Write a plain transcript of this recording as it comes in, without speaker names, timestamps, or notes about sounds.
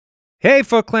Hey,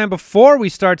 Foot Clan, before we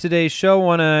start today's show, I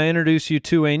want to introduce you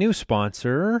to a new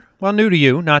sponsor. Well, new to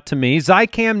you, not to me.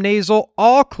 Zicam Nasal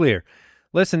All Clear.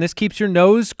 Listen, this keeps your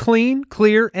nose clean,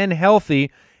 clear, and healthy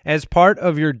as part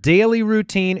of your daily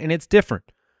routine, and it's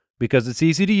different because it's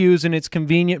easy to use and it's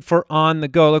convenient for on the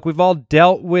go. Look, we've all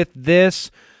dealt with this,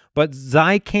 but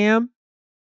Zicam,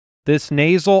 this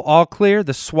nasal all clear,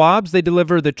 the swabs, they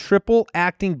deliver the triple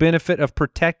acting benefit of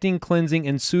protecting, cleansing,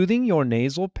 and soothing your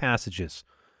nasal passages.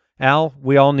 Al,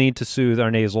 we all need to soothe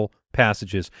our nasal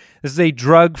passages. This is a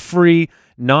drug-free,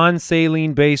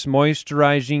 non-saline-based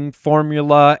moisturizing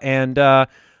formula, and I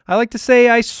like to say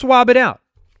I swab it out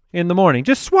in the morning.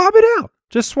 Just swab it out.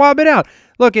 Just swab it out.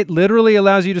 Look, it literally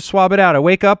allows you to swab it out. I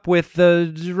wake up with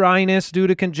the dryness due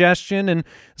to congestion, and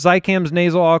Zicam's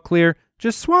Nasal All Clear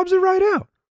just swabs it right out.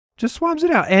 Just swabs it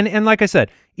out. And like I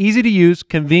said, easy to use,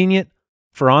 convenient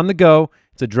for on the go.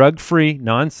 It's a drug-free,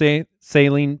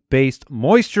 non-saline-based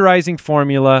moisturizing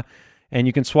formula, and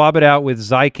you can swab it out with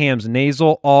Zicam's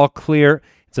Nasal All Clear.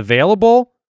 It's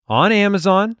available on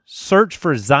Amazon. Search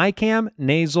for Zicam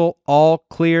Nasal All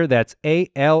Clear. That's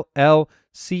ALLCLEAR.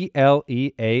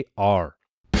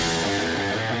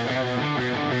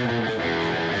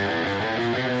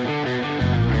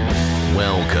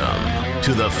 Welcome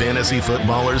to the Fantasy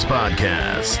Footballers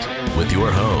Podcast with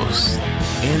your hosts,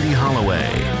 Andy Holloway,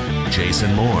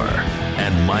 Jason Moore,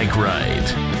 and Mike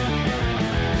Wright.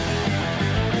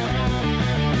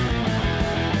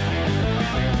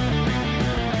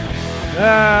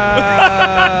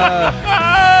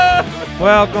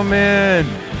 Welcome in.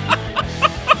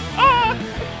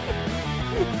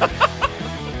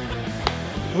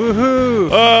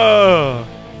 Woohoo.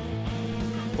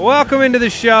 Welcome into the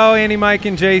show. Andy, Mike,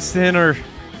 and Jason, or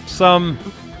some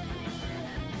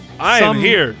I am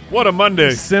here. What a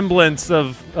Monday. Semblance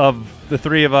of the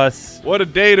three of us. What a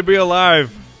day to be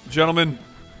alive, gentlemen.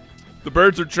 The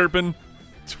birds are chirping.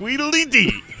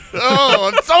 Tweedledee.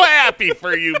 Oh, I'm so happy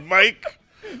for you, Mike.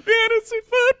 Fantasy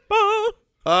football.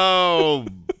 Oh,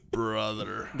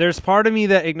 brother. There's part of me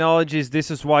that acknowledges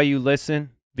this is why you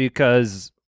listen,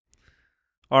 because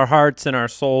our hearts and our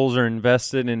souls are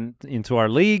invested into our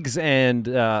leagues, and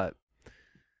then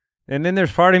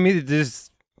there's part of me that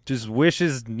just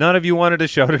wishes none of you wanted a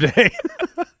show today.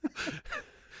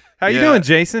 How you doing,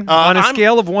 Jason? On a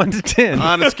scale of 1 to 10.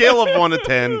 On a scale of 1 to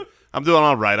 10, I'm doing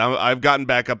all right. I've gotten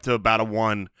back up to about a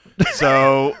 1.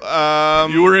 So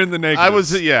you were in the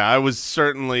negatives. I was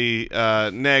certainly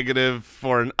negative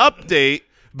for an update.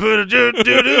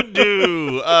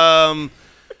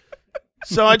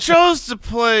 So I chose to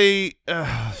play.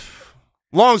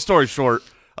 Long story short,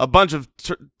 a bunch of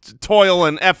toil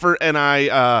and effort, and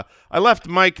I left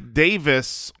Mike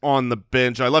Davis on the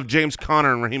bench. I left James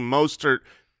Conner and Raheem Mostert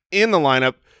in the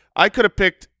lineup. I could have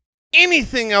picked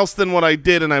anything else than what I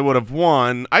did, and I would have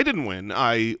won. I didn't win.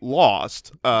 I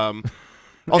lost. Also,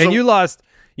 and you lost.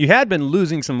 You had been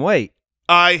losing some weight.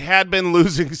 I had been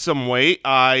losing some weight.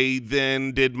 I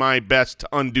then did my best to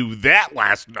undo that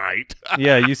last night.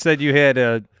 Yeah, you said you had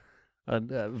a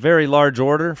very large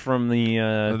order from the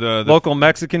local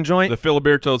Mexican joint. The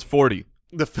Filiberto's 40.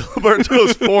 The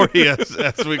Filiberto's 40,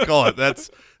 as we call it. That's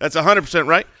 100%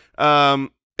 right.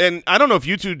 And I don't know if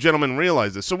you two gentlemen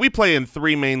realize this. So we play in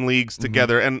 3 main leagues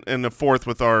together, and a fourth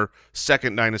with our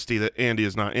second dynasty that Andy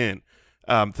is not in.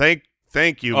 Thank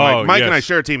you, Mike. Mike and I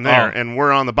share a team there, and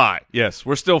we're on the bye. Yes,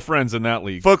 we're still friends in that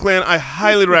league. Foot Clan, I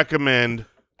highly recommend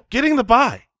getting the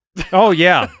bye. Oh,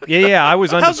 yeah. I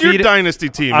was undefeated. How's your dynasty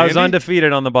team, I was Andy?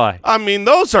 undefeated on the bye. I mean,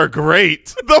 those are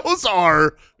great. Those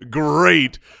are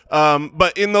great.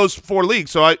 But in those 4 leagues,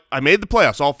 so I made the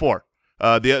playoffs, all 4,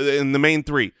 in the main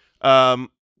 3.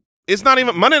 It's not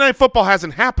even – Monday Night Football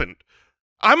hasn't happened.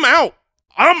 I'm out.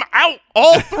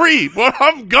 All 3. Well,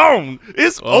 I'm gone.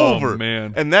 It's over.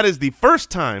 Man. And that is the first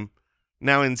time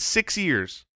now in 6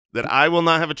 years that I will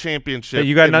not have a championship But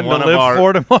you got nothing to live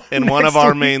for tomorrow in one of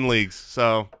our main leagues.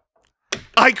 So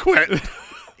I quit.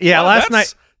 Yeah, last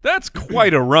night. That's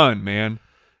quite a run, man.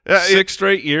 6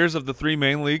 straight years of the 3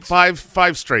 main leagues? 5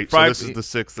 straight. So this is the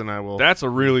 6th, and I will. That's a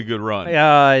really good run.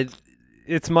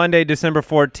 It's Monday, December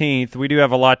 14th. We do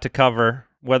have a lot to cover,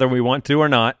 whether we want to or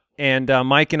not. And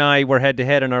Mike and I were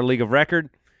head-to-head in our league of record.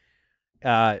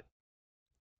 I'm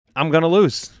going to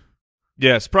lose.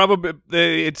 Yes, probably.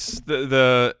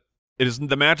 The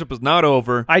matchup is not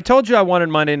over. I told you I wanted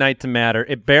Monday night to matter.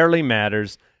 It barely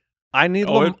matters. I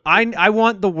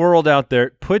want the world out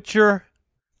there. Put your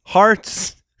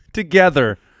hearts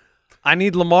together. I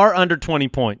need Lamar under 20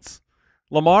 points.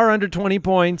 Lamar under 20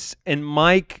 points, and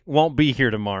Mike won't be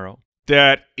here tomorrow.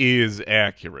 That is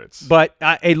accurate. But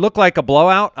it looked like a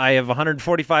blowout. I have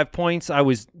 145 points. I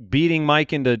was beating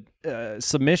Mike into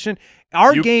submission.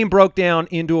 Our game broke down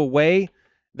into a way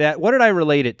that, what did I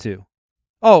relate it to?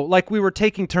 Oh, like we were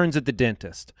taking turns at the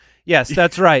dentist. Yes,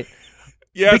 that's right.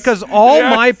 Yes. Because all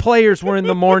my players were in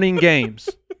the morning games.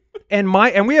 And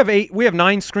we have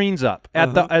 9 screens up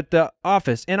at the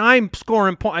office, and I'm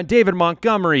scoring points. David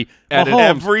Montgomery, Mahomes,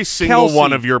 every single Kelsey,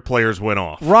 one of your players went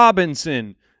off.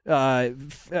 Robinson,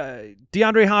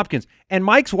 DeAndre Hopkins, and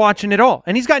Mike's watching it all,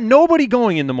 and he's got nobody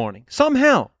going in the morning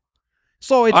somehow.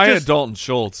 So it's I had Dalton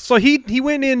Schultz. So he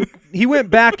went in. He went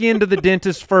back into the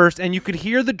dentist first, and you could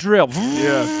hear the drill.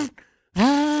 Yeah.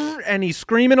 And he's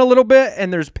screaming a little bit,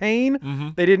 and there's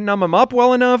pain. They didn't numb him up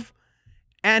well enough.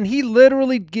 And he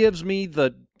literally gives me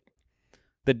the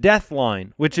death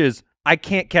line, which is, I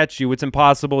can't catch you. It's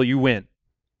impossible. You win.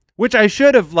 Which I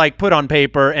should have, like, put on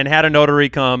paper and had a notary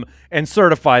come and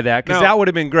certify that, because that would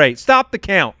have been great. Stop the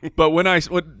count. But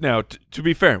to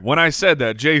be fair, when I said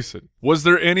that, Jason, was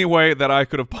there any way that I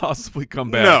could have possibly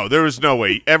come back? No, there was no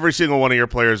way. Every single one of your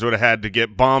players would have had to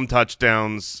get bomb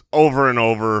touchdowns over and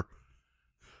over.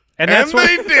 And that's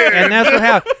they did. And that's what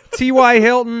happened. T.Y.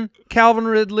 Hilton, Calvin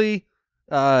Ridley,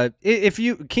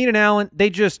 Keenan Allen, they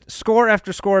just score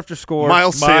after score after score.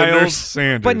 Miles Sanders.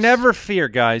 But never fear,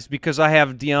 guys, because I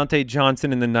have Deontay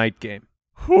Johnson in the night game.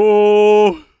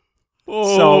 So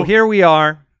here we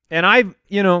are. And I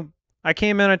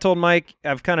came in, I told Mike,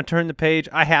 I've kind of turned the page.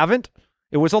 I haven't.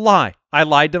 It was a lie. I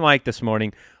lied to Mike this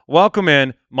morning. Welcome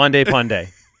in Monday Punday.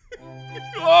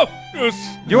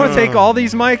 Yes. You want to take all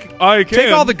these, Mike? I can.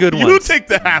 Take all the good ones. You take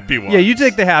the happy ones. Yeah, you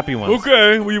take the happy ones.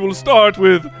 Okay, we will start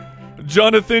with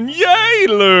Jonathan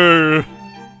Yaylor.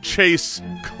 Chase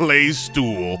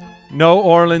Claystool. No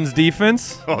Orleans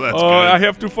defense. Oh, that's good. I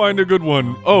have to find a good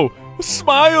one. Oh,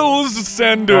 Smiles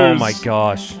Sanders. Oh, my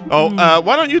gosh. Oh,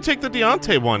 why don't you take the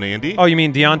Deontay one, Andy? Oh, you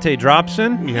mean Deontay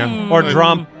Dropson? Yeah. Or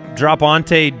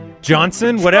Dropante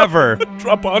Johnson? Whatever.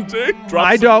 Dropante?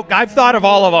 I've thought of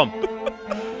all of them.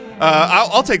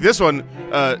 I'll take this one.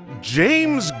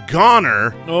 James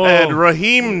Garner and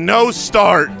Raheem No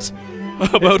Start.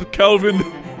 How about Calvin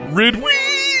Ridley?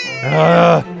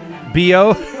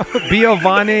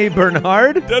 Biovani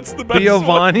Bernard? That's the best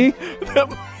Biovani?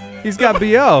 one. He's got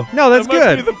B.O. No, that's that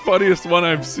might good. be the funniest one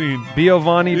I've seen.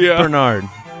 Biovani Bernard.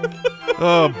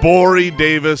 Borey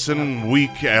Davis and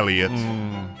Weak Elliott.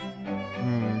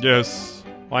 Yes.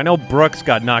 Well, I know Brooks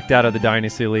got knocked out of the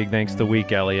Dynasty League thanks to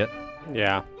Weak Elliott.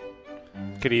 Yeah.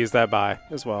 Could ease that by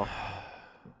as well.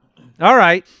 All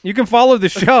right. You can follow the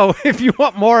show if you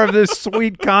want more of this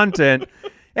sweet content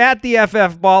at the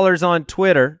FF Ballers on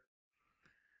Twitter.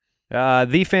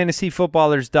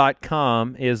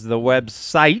 TheFantasyFootballers.com is the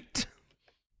website.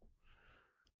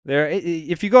 There,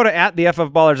 if you go to at the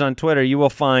FF Ballers on Twitter, you will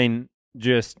find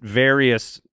just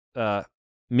various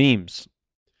memes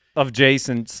of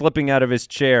Jason slipping out of his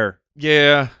chair.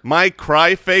 Yeah. My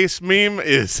cry face meme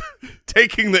is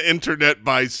taking the internet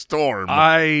by storm.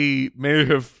 I may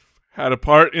have had a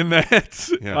part in that.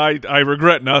 Yeah. I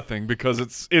regret nothing because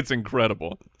it's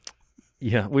incredible.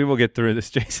 Yeah, we will get through this,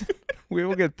 Jason. We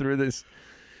will get through this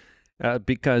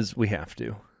because we have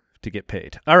to get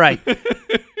paid. All right.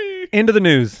 Into the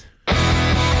news.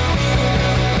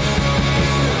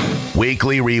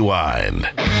 Weekly Rewind.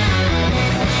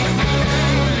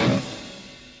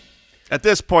 At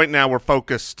this point now, we're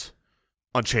focused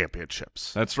on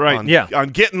championships. That's right. On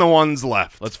getting the ones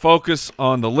left. Let's focus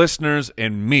on the listeners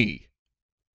and me.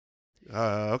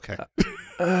 Okay.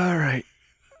 All right.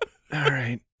 All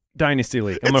right. Dynasty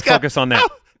League. I'm going to focus on that.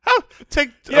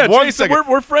 Take Yeah, one Jason, second.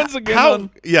 we're friends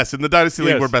again. Yes, in the Dynasty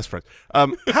League, Yes. we're best friends.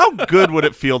 How good would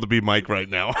it feel to be Mike right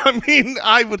now? I mean,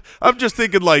 I'm just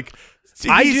thinking like,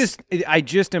 I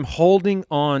just am holding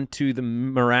on to the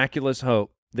miraculous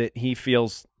hope that he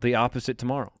feels the opposite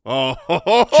tomorrow.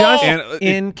 Just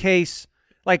in case,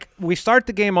 like, we start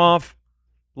the game off,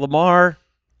 Lamar.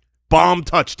 Bomb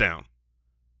touchdown.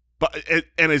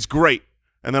 And it's great.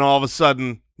 And then all of a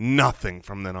sudden, nothing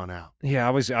from then on out. Yeah, I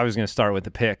was going to start with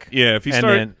the pick. Yeah, if he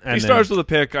And starts with a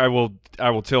pick, I will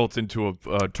tilt into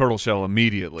a turtle shell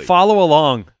immediately. Follow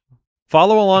along.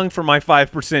 Follow along for my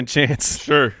 5% chance.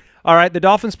 Sure. All right, the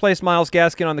Dolphins placed Myles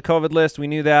Gaskin on the COVID list. We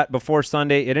knew that before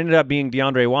Sunday. It ended up being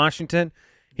DeAndre Washington.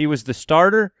 He was the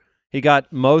starter. He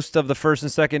got most of the first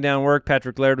and second down work.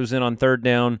 Patrick Laird was in on third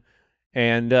down.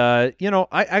 And, I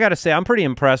got to say, I'm pretty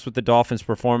impressed with the Dolphins'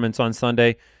 performance on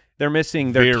Sunday. They're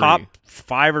missing their top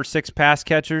 5 or 6 pass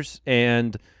catchers,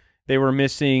 and they were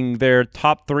missing their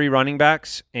top 3 running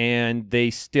backs, and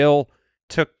they still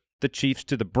took the Chiefs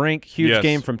to the brink. Huge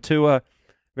game from Tua.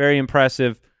 Very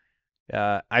impressive.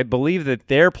 I believe that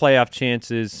their playoff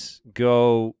chances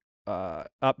go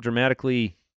up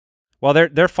dramatically Well,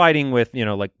 they're fighting with,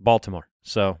 like Baltimore.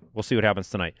 So we'll see what happens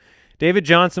tonight. David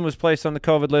Johnson was placed on the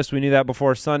COVID list. We knew that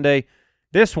before Sunday.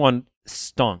 This one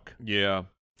stunk. Yeah.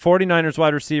 49ers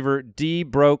wide receiver D.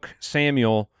 Broke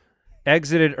Samuel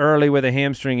exited early with a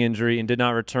hamstring injury and did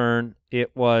not return.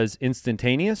 It was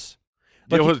instantaneous.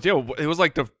 It was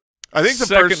like the I think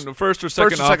the first or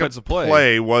second offensive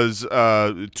play was to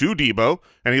Debo,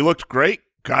 and he looked great.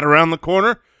 Got around the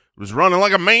corner, was running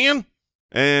like a man,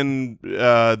 and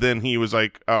then he was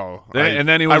like, "Oh, I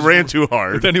ran too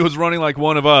hard." Then he was running like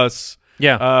one of us.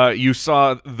 Yeah. You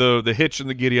saw the hitch and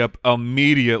the giddy up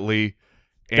immediately.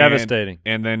 Devastating.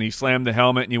 And then he slammed the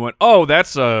helmet, and you went, "Oh,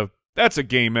 that's a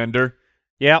game ender."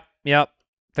 Yep.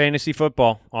 Fantasy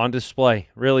football on display.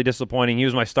 Really disappointing. He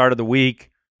was my start of the week.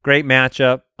 Great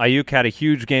matchup. Ayuk had a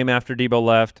huge game after Debo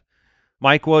left.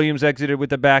 Mike Williams exited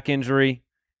with a back injury.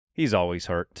 He's always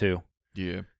hurt, too.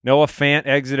 Yeah. Noah Fant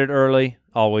exited early.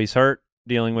 Always hurt.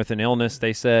 Dealing with an illness,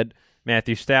 they said.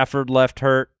 Matthew Stafford left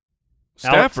hurt.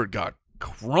 Stafford got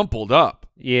crumpled up.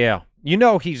 Yeah.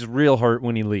 He's real hurt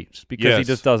when he leaves because he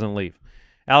just doesn't leave.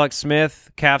 Alex Smith,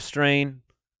 calf strain.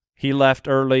 He left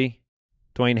early.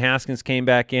 Dwayne Haskins came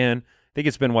back in. I think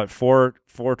it's been, four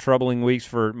troubling weeks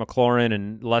for McLaurin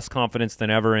and less confidence than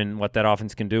ever in what that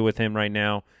offense can do with him right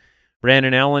now.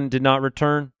 Brandon Allen did not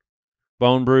return.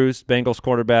 Bone bruise, Bengals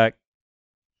quarterback.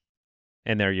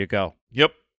 And there you go.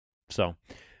 Yep. So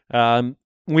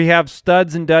we have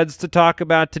studs and duds to talk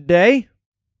about today.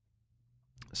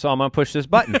 So I'm going to push this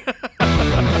button.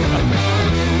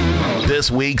 This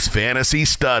week's Fantasy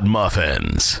Stud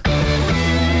Muffins.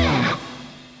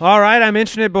 All right, I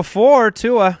mentioned it before.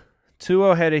 Tua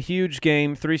had a huge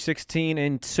game,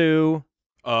 316-2.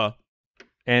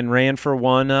 And ran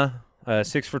for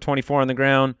 6 for 24 on the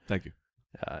ground. Thank you.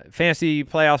 Fantasy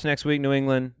playoffs next week, New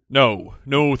England. No,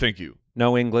 thank you.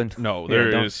 No England. No,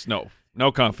 there is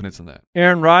no confidence in that.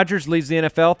 Aaron Rodgers leads the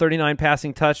NFL, 39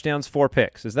 passing touchdowns, 4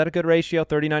 picks. Is that a good ratio,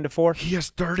 39-4? He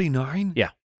has 39? Yeah.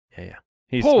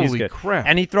 He's good. Crap.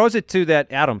 And he throws it to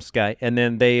that Adams guy, and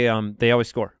then they always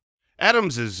score.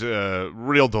 Adams is a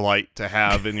real delight to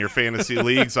have in your fantasy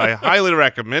leagues. I highly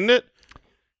recommend it.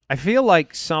 I feel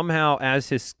like somehow as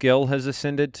his skill has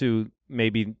ascended to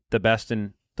maybe the best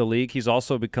in the league, he's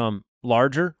also become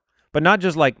larger, but not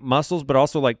just like muscles, but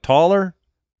also like taller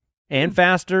and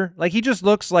faster. Like he just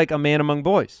looks like a man among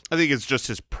boys. I think it's just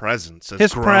his presence.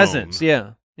 His presence,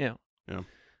 yeah.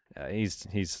 He's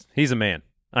a man.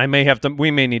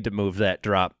 We may need to move that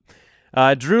drop.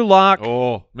 Drew Lock.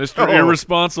 Oh, Mr.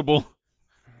 Irresponsible.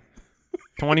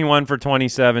 21 for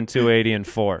 27, 280 and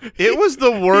 4. It was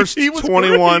the worst He was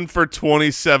 21 great. for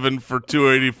 27 for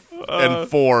 280 and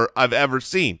 4 I've ever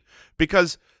seen,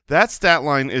 because that stat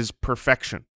line is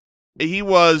perfection. He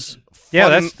was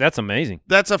that's amazing.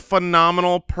 That's a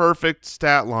phenomenal, perfect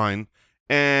stat line.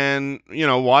 And,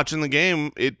 watching the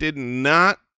game, it did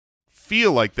not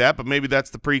feel like that, but maybe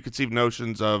that's the preconceived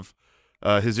notions of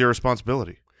his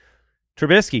irresponsibility.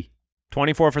 Trubisky,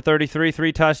 24 for 33,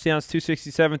 3 touchdowns,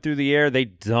 267 through the air. They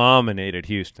dominated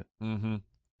Houston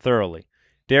thoroughly.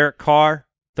 Derek Carr,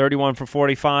 31 for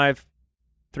 45,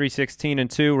 316 and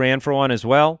 2, ran for 1 as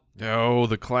well. Oh,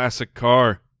 the classic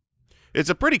Carr. It's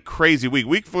a pretty crazy week.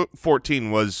 Week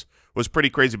 14 was pretty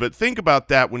crazy, but think about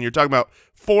that when you're talking about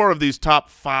 4 of these top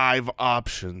 5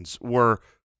 options were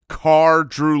Carr,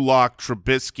 Drew Lock,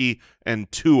 Trubisky,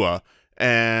 and Tua,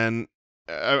 and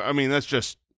I mean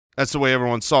that's the way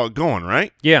everyone saw it going,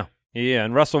 right? Yeah,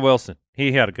 and Russell Wilson,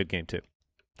 he had a good game too.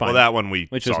 Well, that one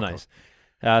which is nice.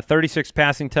 36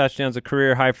 passing touchdowns, a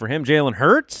career high for him. Jalen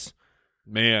Hurts,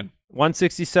 man,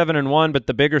 167 and 1, but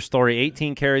the bigger story: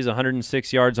 18 carries,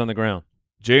 106 yards on the ground.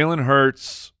 Jalen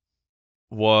Hurts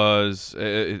was.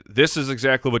 This is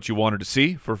exactly what you wanted to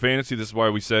see for fantasy. This is why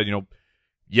we said,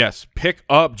 yes, pick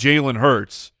up Jalen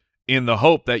Hurts in the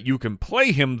hope that you can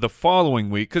play him the following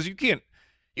week, because you can't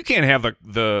have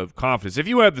the confidence if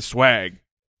you have the swag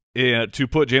to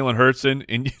put Jalen Hurts in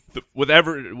and with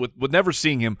never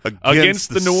seeing him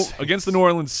against the New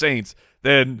Orleans Saints.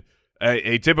 Then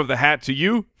a tip of the hat to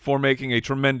you for making a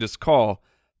tremendous call.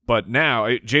 But now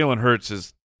Jalen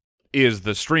Hurts is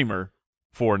the streamer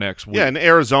for next week. Yeah, and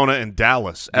Arizona and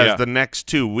Dallas as the next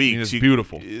 2 weeks. It's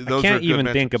beautiful. I can't even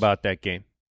think about that game.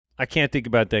 I can't think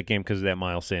about that game because of that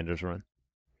Miles Sanders run.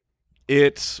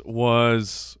 It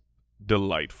was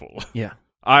delightful. Yeah.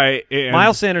 And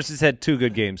Miles Sanders has had 2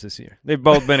 good games this year. They've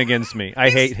both been against me. I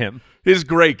hate him. His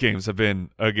great games have been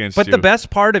against you. But the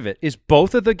best part of it is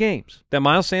both of the games that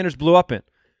Miles Sanders blew up in,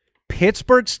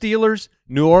 Pittsburgh Steelers,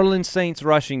 New Orleans Saints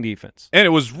rushing defense. And it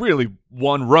was really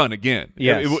one run again.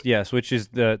 Yes, which is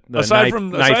the aside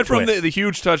knife, from twist. the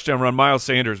huge touchdown run, Miles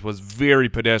Sanders was very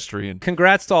pedestrian.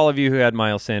 Congrats to all of you who had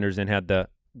Miles Sanders and had the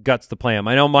guts to play him.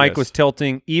 I know Mike was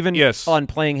tilting even on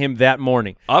playing him that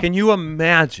morning. Can you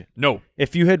imagine? No.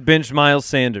 If you had benched Miles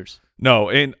Sanders. No,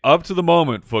 and up to the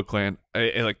moment, Foot Clan,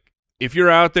 like if you're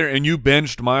out there and you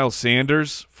benched Miles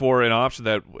Sanders for an option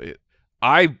that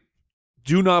I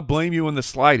do not blame you in the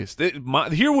slightest.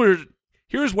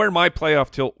 Here's where my playoff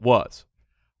tilt was.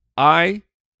 I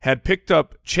had picked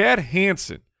up Chad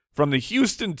Hansen from the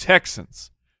Houston Texans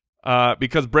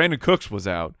because Brandon Cooks was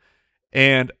out,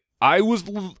 and I was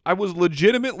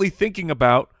legitimately thinking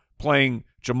about playing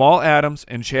Jamal Adams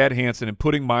and Chad Hansen and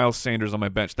putting Miles Sanders on my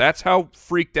bench. That's how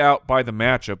freaked out by the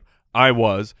matchup I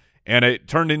was, and it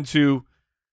turned into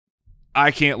I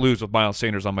can't lose with Miles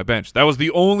Sanders on my bench. That was the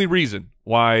only reason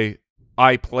why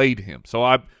I played him.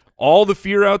 So all the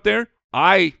fear out there,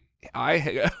 I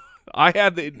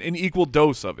had an equal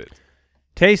dose of it.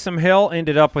 Taysom Hill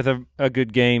ended up with a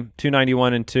good game,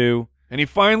 291 and 2. And he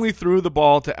finally threw the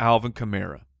ball to Alvin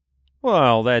Kamara.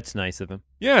 Well, that's nice of him.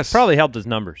 Yes. Probably helped his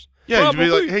numbers. Yeah, you'd be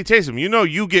like, hey, Taysom,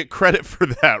 you get credit for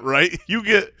that, right?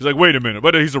 He's like, wait a minute,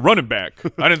 but he's a running back.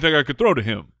 I didn't think I could throw to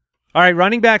him. All right,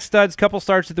 running back studs, couple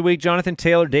starts of the week. Jonathan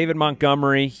Taylor, David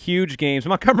Montgomery, huge games.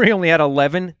 Montgomery only had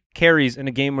 11 carries in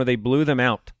a game where they blew them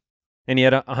out, and he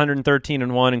had 113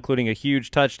 and 1, including a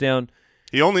huge touchdown.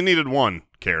 He only needed one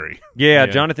carry. Yeah,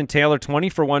 Jonathan Taylor, 20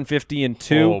 for 150 and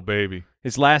 2. Oh, baby.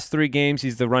 His last 3 games,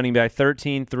 he's the running back,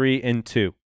 13, 3, and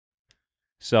 2.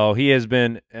 So he has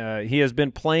been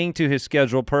playing to his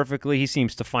schedule perfectly. He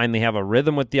seems to finally have a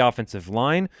rhythm with the offensive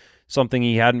line, something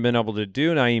he hadn't been able to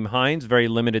do. Nyheim Hines, very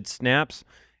limited snaps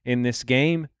in this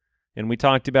game. And we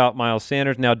talked about Miles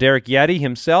Sanders. Now Derek Getty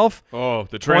himself. Oh,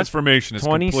 the transformation is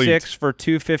 26 complete. for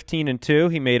 215 and 2.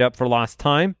 He made up for lost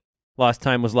time. Lost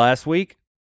time was last week.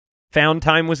 Found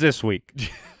time was this week.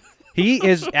 He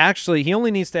only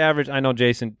needs to average. I know,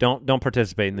 Jason, don't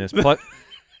participate in this.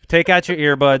 Take out your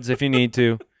earbuds if you need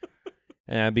to,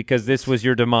 because this was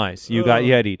your demise. You got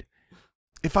Yeti'd.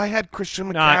 If I had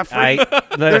Christian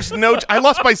McCaffrey, there's no. I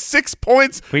lost by 6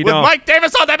 points with Mike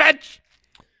Davis on the bench.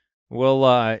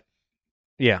 Well,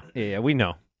 yeah, we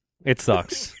know. It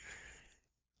sucks.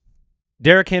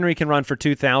 Derrick Henry can run for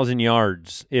 2,000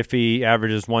 yards if he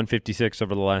averages 156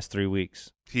 over the last 3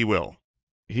 weeks. He will.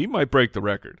 He might break the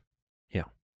record. Yeah.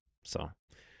 So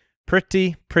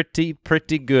pretty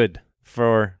good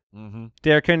for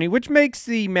Derrick Henry, which makes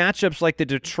the matchups like the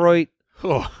Detroit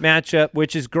matchup,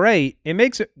 which is great. It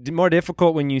makes it more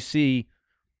difficult when you see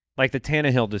like the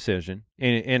Tannehill decision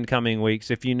in coming weeks.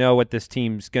 If you know what this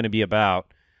team's going to be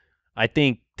about, I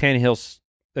think Tannehill's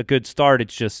a good start.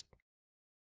 It's just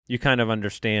you kind of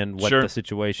understand what the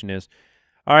situation is.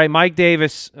 All right, Mike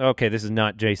Davis. Okay, this is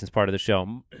not Jason's part of the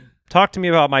show. Talk to me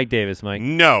about Mike Davis, Mike.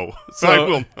 No, I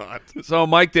will not. So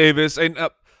Mike Davis, and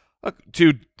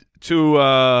to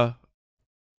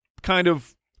kind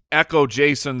of echo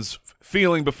Jason's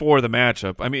feeling before the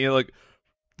matchup. I mean, like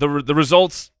the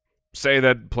results say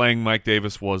that playing Mike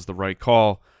Davis was the right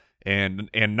call, and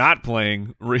not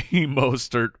playing Raheem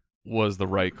Mostert was the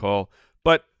right call.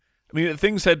 But I mean,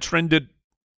 things had trended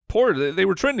poorly. They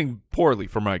were trending poorly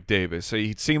for Mike Davis.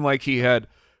 He seemed like he had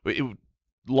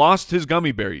lost his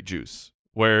gummy berry juice,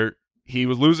 where he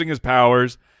was losing his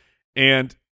powers.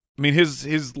 And I mean,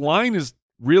 his line is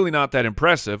really not that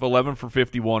impressive. 11 for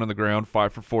 51 on the ground,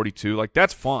 5 for 42. Like,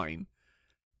 that's fine.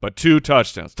 But 2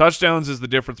 touchdowns. Touchdowns is the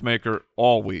difference maker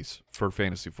always for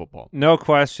fantasy football. No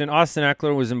question. Austin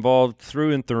Eckler was involved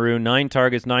through and through. 9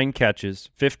 targets, 9 catches,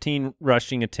 15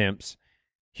 rushing attempts.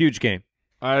 Huge game.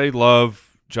 I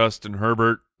love Justin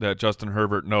Herbert. That Justin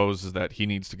Herbert knows is that he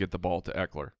needs to get the ball to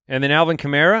Eckler. And then Alvin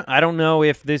Kamara. I don't know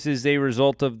if this is a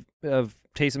result of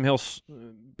Taysom Hill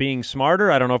being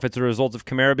smarter. I don't know if it's a result of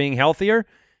Kamara being healthier.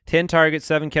 10 targets,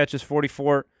 7 catches,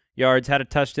 44 yards, had a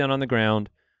touchdown on the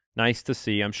ground. Nice to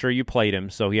see. I'm sure you played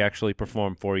him, so he actually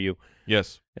performed for you.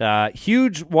 Yes.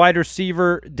 Huge wide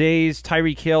receiver days.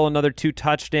 Tyreek Hill, another 2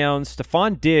 touchdowns.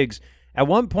 Stephon Diggs, at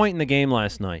one point in the game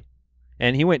last night,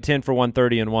 and he went 10 for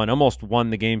 130 and 1, almost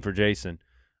won the game for Jason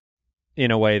in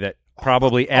a way that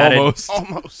probably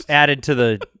almost added to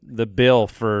the bill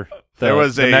for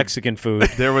the Mexican food.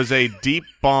 There was a deep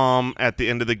bomb at the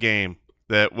end of the game.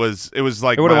 It was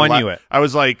like it would have won you it. I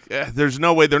was like, there's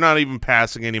no way they're not even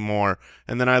passing anymore.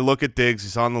 And then I look at Diggs.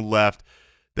 He's on the left.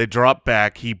 They drop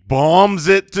back. He bombs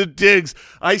it to Diggs.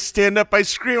 I stand up. I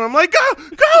scream. I'm like, go,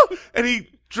 go! And he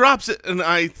drops it, and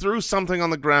I threw something on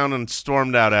the ground and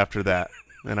stormed out after that.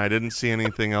 and I didn't see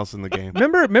anything else in the game.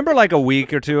 Remember like a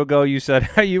week or two ago you said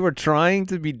how you were trying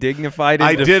to be dignified in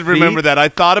I defeat? did remember that. I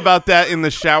thought about that in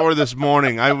the shower this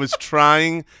morning. I was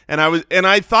trying, and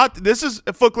I thought, this is,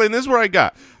 Foot Clan, this is where I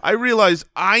got. I realized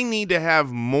I need to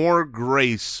have more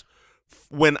grace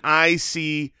when I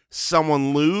see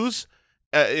someone lose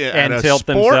and at a tilt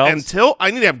sport, themselves.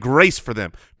 I need to have grace for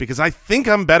them because I think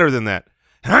I'm better than that.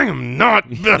 And I am not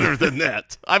better than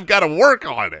that. I've got to work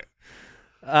on it.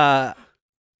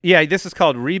 Yeah, this is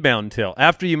called rebound tilt.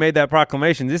 After you made that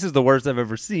proclamation, this is the worst I've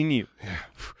ever seen you.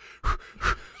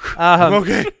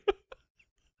 Okay.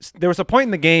 There was a point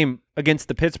in the game against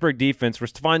the Pittsburgh defense where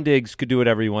Stephon Diggs could do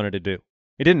whatever he wanted to do.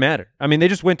 It didn't matter. I mean, they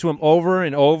just went to him over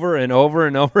and over and over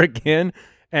and over again,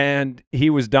 and he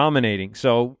was dominating.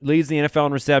 So leads the NFL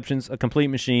in receptions, a complete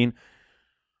machine.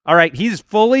 All right, he's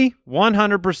fully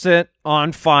 100%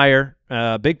 on fire.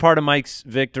 Big part of Mike's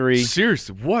victory.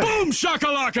 Seriously, what? Boom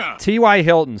shakalaka! T.Y.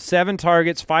 Hilton, 7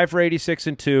 targets, 5 for 86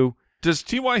 and 2. Does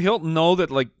T.Y. Hilton know that,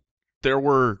 like, there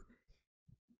were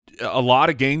a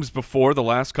lot of games before the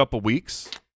last couple weeks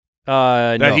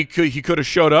that No. he could have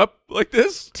showed up like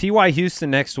this? T.Y.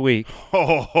 Houston next week.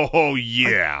 Oh,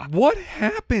 yeah. What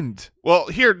happened? Well,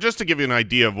 here, just to give you an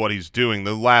idea of what he's doing,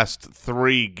 the last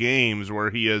 3 games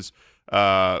where he is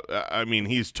I mean,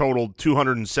 he's totaled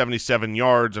 277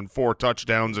 yards and 4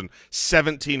 touchdowns and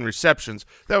 17 receptions.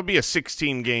 That would be a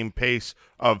 16-game pace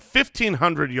of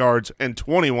 1,500 yards and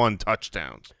 21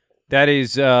 touchdowns. That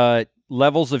is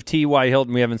levels of T.Y.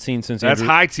 Hilton we haven't seen since That's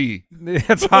high T.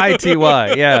 That's high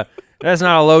T.Y., yeah. That's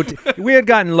not a low we had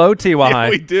gotten low T.Y. Yeah,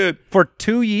 we did. For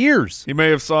 2 years. He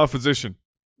may have saw a physician.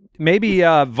 Maybe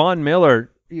Von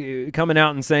Miller coming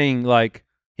out and saying, like,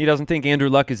 he doesn't think Andrew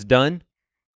Luck is done.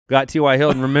 Got T.Y.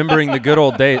 Hilton remembering the good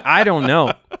old days. I don't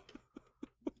know.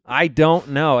 I don't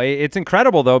know. It's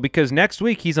incredible, though, because next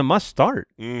week he's a must-start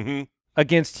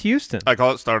against Houston. I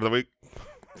call it start of the week.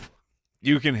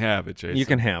 You can have it, Jason. You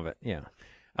can have it, yeah.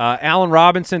 Allen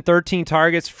Robinson, 13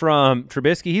 targets from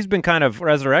Trubisky. He's been kind of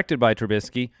resurrected by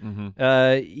Trubisky.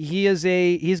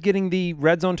 He's getting the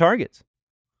red zone targets.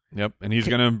 Yep, and he's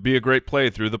going to be a great play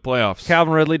through the playoffs.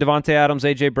 Calvin Ridley, Devontae Adams,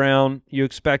 A.J. Brown. You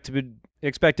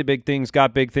expected big things,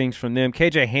 got big things from them.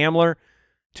 KJ Hamler,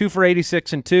 2 for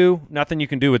 86 and 2. Nothing you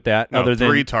can do with that other than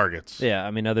 3 targets. Yeah, I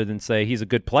mean, other than say he's a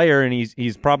good player and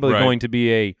he's probably going to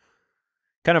be a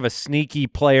kind of a sneaky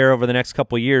player over the next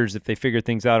couple of years if they figure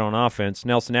things out on offense.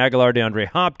 Nelson Aguilar, DeAndre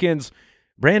Hopkins,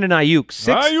 Brandon Ayuk,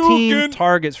 16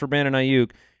 targets for Brandon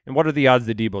Ayuk. And what are the odds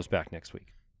that Debo's back next week?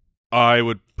 I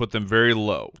would put them very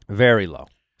low. Very low.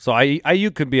 So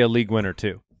Ayuk could be a league winner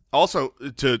too. Also,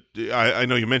 I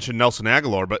know you mentioned Nelson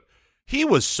Aguilar, but he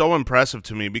was so impressive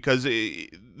to me because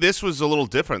this was a little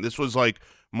different. This was like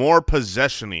more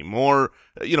possession-y, more,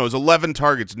 it was 11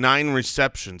 targets, 9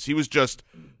 receptions. He was just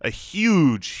a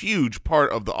huge, huge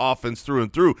part of the offense through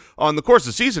and through. On the course of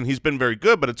the season, he's been very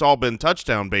good, but it's all been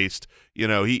touchdown-based.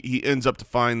 He ends up to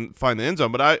find the end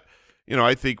zone. But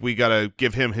I think we got to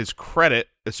give him his credit,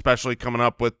 especially coming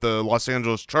up with the Los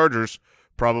Angeles Chargers,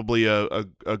 probably a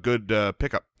good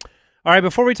pickup. All right,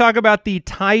 before we talk about the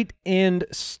tight end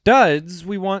studs,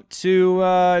 we want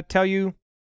to tell you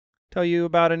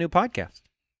about a new podcast.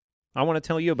 I want to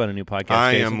tell you about a new podcast,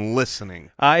 I Jason. am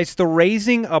listening. It's the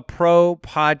Raising a Pro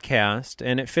podcast,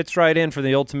 and it fits right in for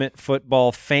the ultimate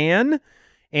football fan.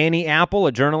 Annie Apple,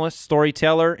 a journalist,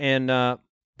 storyteller, and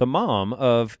the mom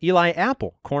of Eli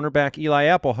Apple, cornerback Eli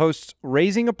Apple, hosts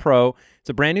Raising a Pro. It's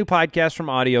a brand new podcast from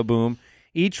Audio Boom.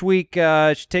 Each week,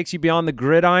 she takes you beyond the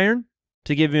gridiron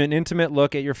to give you an intimate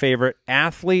look at your favorite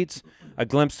athletes, a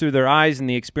glimpse through their eyes and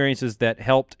the experiences that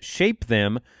helped shape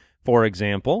them. For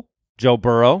example, Joe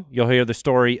Burrow. You'll hear the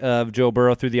story of Joe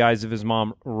Burrow through the eyes of his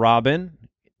mom, Robin,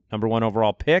 #1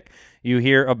 overall pick. You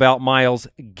hear about Myles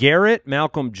Garrett,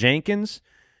 Malcolm Jenkins,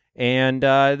 and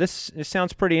this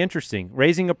sounds pretty interesting.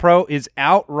 Raising a Pro is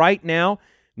out right now.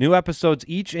 New episodes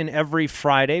each and every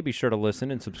Friday. Be sure to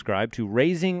listen and subscribe to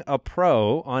Raising a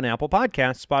Pro on Apple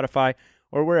Podcasts, Spotify,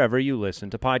 or wherever you listen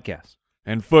to podcasts.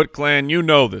 And Foot Clan, you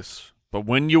know this, but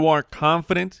when you are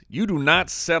confident, you do not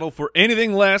settle for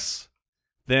anything less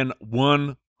than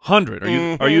 100.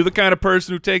 Are you the kind of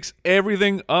person who takes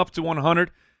everything up to 100?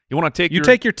 You want to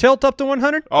take your tilt up to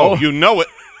 100? Oh, you know it.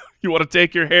 You want to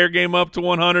take your hair game up to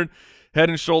 100?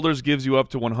 Head & Shoulders gives you up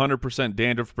to 100%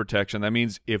 dandruff protection. That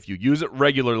means if you use it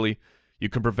regularly, you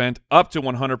can prevent up to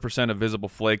 100% of visible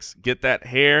flakes. Get that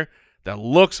hair that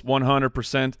looks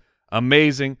 100%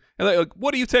 amazing. And like,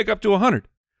 what do you take up to 100?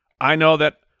 I know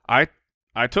that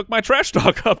I took my trash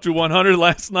talk up to 100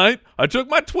 last night. I took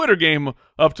my Twitter game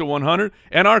up to 100,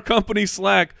 and our company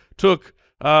Slack took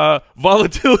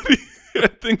volatility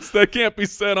Things that can't be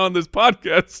said on this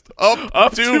podcast.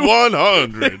 Up to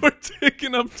 100. They were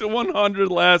taking up to 100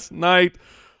 last night.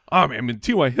 I mean,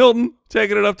 T.Y. Hilton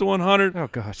taking it up to 100. Oh,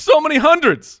 gosh. So many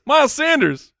hundreds. Miles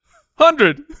Sanders,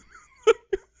 100.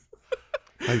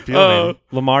 How you feel, man?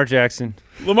 Lamar Jackson.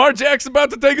 Lamar Jackson about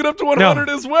to take it up to 100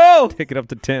 as well. Take it up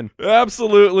to 10.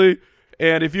 Absolutely.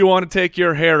 And if you want to take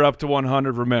your hair up to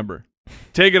 100, remember,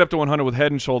 take it up to 100 with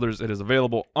Head & Shoulders. It is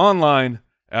available online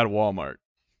at Walmart.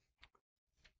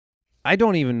 I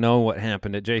don't even know what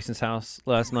happened at Jason's house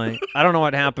last night. I don't know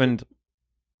what happened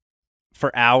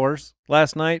for hours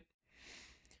last night.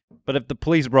 But if the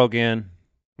police broke in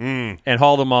and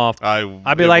hauled him off,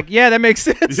 I'd be like, yeah, that makes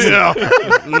sense. Yeah.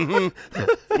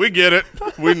 We get it.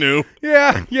 We knew.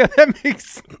 Yeah, that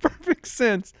makes perfect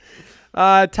sense.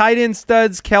 Tight end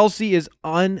studs, Kelsey is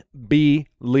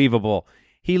unbelievable.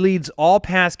 He leads all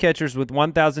pass catchers with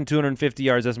 1,250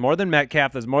 yards. That's more than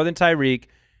Metcalf. That's more than Tyreek.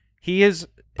 He is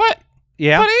 – But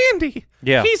Andy,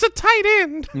 he's a tight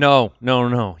end. No.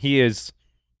 He is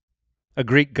a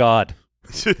Greek god.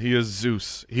 He is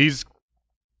Zeus. He's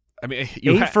 – I mean,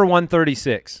 8 for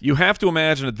 136. You have to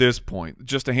imagine at this point,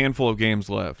 just a handful of games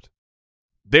left,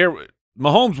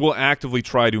 Mahomes will actively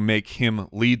try to make him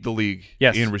lead the league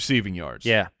in receiving yards.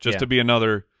 Yeah. Just to be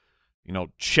another –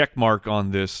 check mark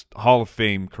on this Hall of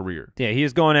Fame career. Yeah, he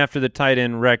is going after the tight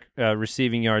end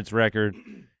receiving yards record.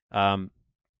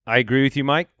 I agree with you,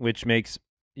 Mike, which makes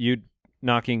you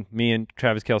knocking me and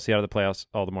Travis Kelce out of the playoffs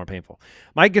all the more painful.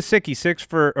 Mike Gesicki,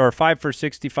 5 for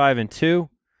 65 and 2.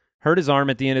 Hurt his arm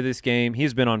at the end of this game.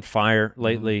 He's been on fire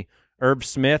lately. Irv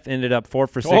Smith ended up 4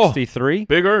 for 63.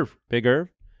 Big Irv.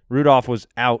 Rudolph was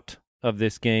out of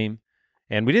this game,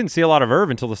 and we didn't see a lot of Irv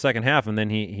until the second half, and then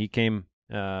he came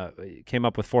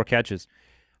up with 4 catches.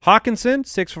 Hawkinson,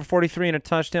 6 for 43 and a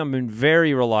touchdown, been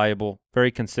very reliable, very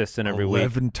consistent every week.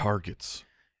 11 targets.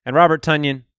 And Robert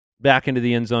Tonyan back into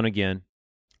the end zone again.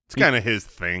 It's kind of his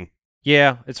thing.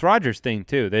 Yeah, it's Rodgers' thing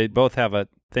too. They both have a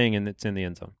thing, and it's in the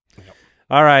end zone. Yep.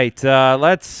 All right,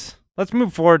 let's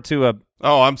move forward to a.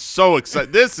 Oh, I'm so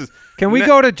excited! This is. Can we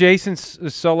go to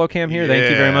Jason's solo cam here? Yeah. Thank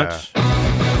you very much.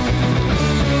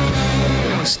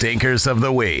 Stinkers of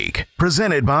the Week,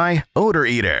 presented by Odor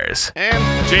Eaters.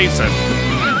 And Jason.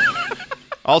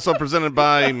 Also presented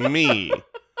by me.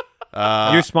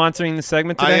 You're sponsoring the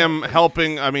segment today? I am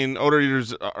helping. I mean, Odor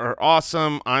Eaters are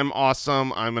awesome. I'm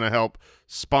awesome. I'm going to help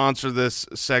sponsor this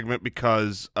segment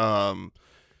because on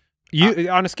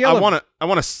a scale I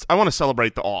want to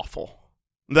celebrate the awful.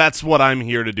 That's what I'm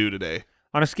here to do today.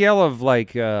 On a scale of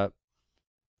like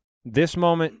this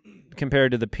moment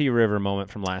compared to the P River moment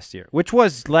from last year, which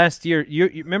was last year. You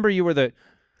remember you were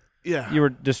you were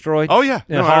destroyed. Oh yeah,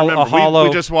 no, I remember. Hollow.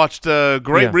 We just watched a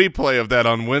great replay of that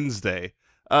on Wednesday.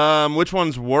 Which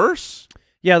one's worse?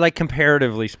 Yeah, like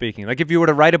comparatively speaking, like if you were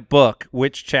to write a book,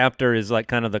 which chapter is like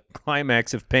kind of the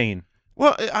climax of pain?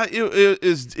 Well, it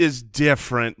is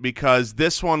different because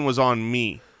this one was on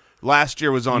me. Last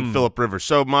year was on Phillip Rivers.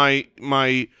 So my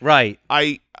right.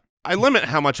 I limit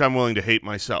how much I'm willing to hate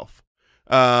myself.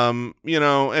 But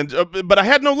I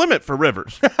had no limit for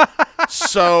Rivers.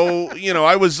 So,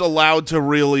 I was allowed to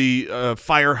really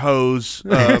fire hose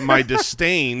my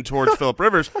disdain towards Phillip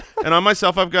Rivers, and on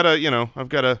myself I've got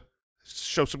to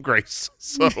show some grace.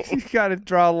 So you got to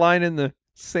draw a line in the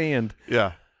sand.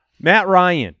 Yeah. Matt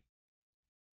Ryan.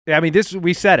 I mean,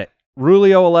 we said it.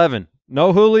 Rulio 11.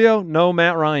 No Julio, no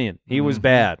Matt Ryan. He was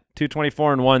bad.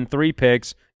 224 and 1, 3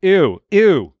 picks. Ew.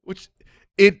 Which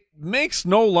it makes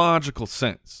no logical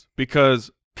sense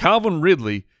because Calvin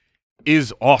Ridley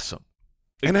is awesome.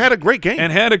 And had a great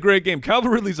game.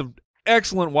 Calvin Ridley's an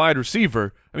excellent wide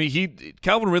receiver. I mean,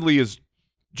 Calvin Ridley is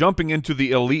jumping into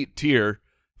the elite tier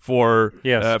for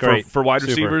wide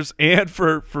receivers and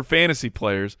for fantasy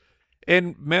players.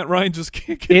 And Matt Ryan just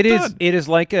can't get it done. It is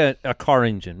like a car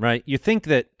engine, right? You think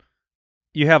that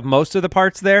you have most of the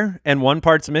parts there and one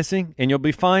part's missing and you'll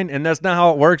be fine, and that's not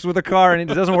how it works with a car, and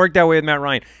it doesn't work that way with Matt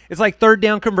Ryan. It's like third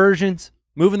down conversions,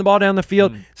 moving the ball down the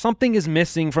field. Something is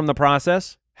missing from the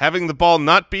process. Having the ball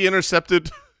not be intercepted,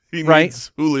 he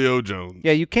needs Julio Jones.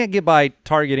 Yeah, you can't get by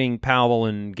targeting Powell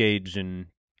and Gage and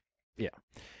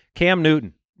Cam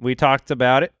Newton. We talked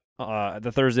about it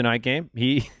the Thursday night game.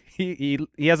 He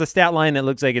has a stat line that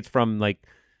looks like it's from like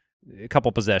a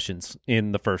couple possessions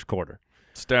in the first quarter.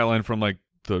 Stat line from like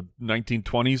the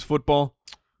 1920s football,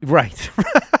 right?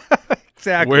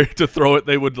 Exactly. Where to throw it,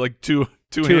 they would like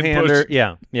two-hander.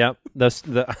 Yeah.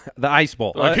 The ice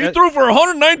bowl. He threw for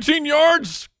 119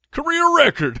 yards, career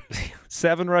record.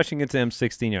 7 rushing attempts,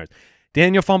 16 yards.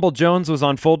 Daniel Fumble Jones was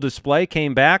on full display.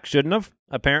 Came back, shouldn't have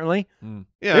apparently.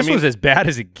 Yeah, this was as bad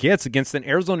as it gets against an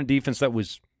Arizona defense that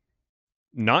was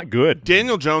not good.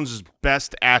 Daniel Jones'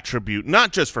 best attribute,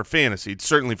 not just for fantasy,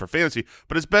 certainly for fantasy,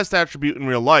 but his best attribute in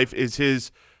real life is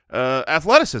his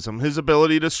athleticism, his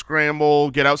ability to scramble,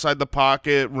 get outside the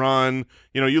pocket, run.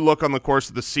 You look on the course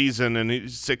of the season, and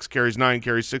 6 carries, 9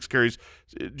 carries, 6 carries,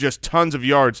 just tons of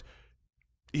yards.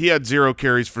 He had 0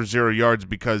 carries for 0 yards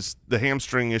because the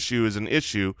hamstring issue is an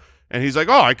issue, and he's like,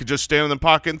 oh, I could just stand in the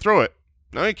pocket and throw it.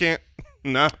 No, you can't.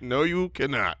 No, you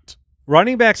cannot.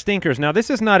 Running back stinkers. Now, this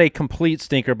is not a complete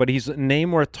stinker, but he's a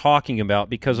name worth talking about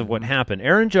because of what happened.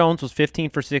 Aaron Jones was 15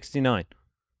 for 69.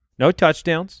 No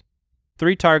touchdowns,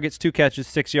 3 targets, 2 catches,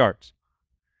 6 yards.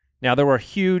 Now, there were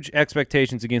huge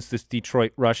expectations against this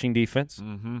Detroit rushing defense.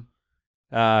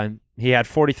 He had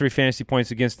 43 fantasy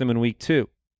points against them in week 2.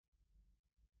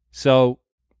 So,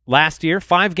 last year,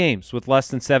 5 games with less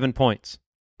than 7 points,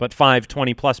 but 5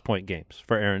 20-plus point games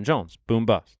for Aaron Jones. Boom,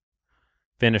 bust.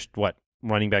 Finished, what?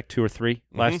 Running back 2 or 3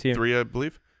 last year? 3, I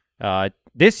believe.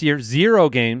 This year, 0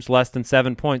 games, less than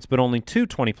 7 points, but only 2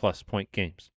 20-plus point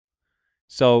games.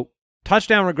 So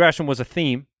touchdown regression was a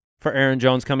theme for Aaron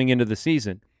Jones coming into the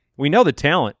season. We know the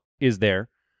talent is there,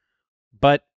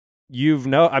 but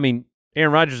Aaron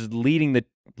Rodgers is leading the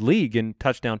league in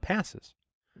touchdown passes.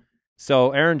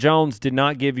 So Aaron Jones did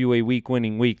not give you a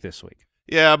week-winning week this week.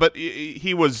 Yeah, but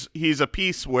he's a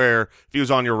piece where if he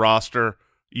was on your roster,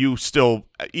 you still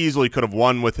easily could have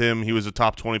won with him. He was a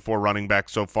top 24 running back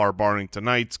so far, barring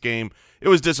tonight's game. It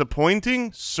was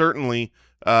disappointing, certainly,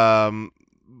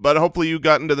 but hopefully you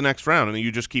got into the next round and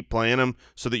you just keep playing him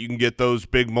so that you can get those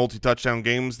big multi-touchdown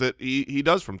games that he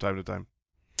does from time to time.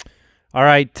 All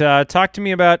right, talk to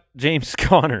me about James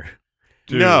Conner.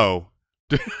 Dude. No.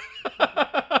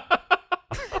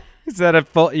 Is that a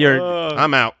full?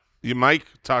 I'm out. Mike,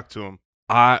 talk to him.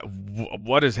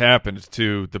 What has happened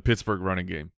to the Pittsburgh running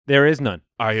game? There is none.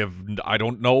 I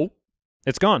don't know.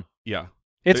 It's gone. Yeah.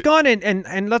 It's gone,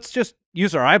 and let's just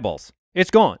use our eyeballs.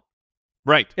 It's gone.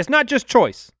 Right. It's not just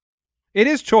choice. It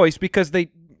is choice because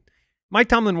Mike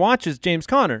Tomlin watches James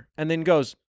Conner and then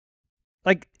goes,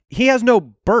 like, he has no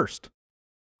burst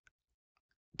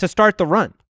to start the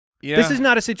run. Yeah. This is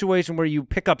not a situation where you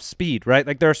pick up speed, right?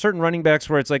 Like, there are certain running backs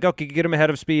where it's like, okay, get him ahead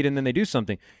of speed, and then they do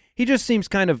something. He just seems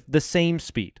kind of the same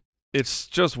speed. It's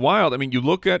just wild. I mean, you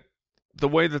look at the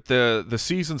way that the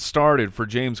season started for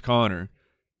James Conner,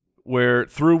 where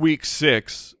through week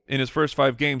 6, in his first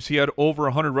 5 games, he had over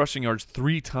 100 rushing yards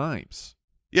 3 times.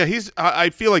 Yeah, I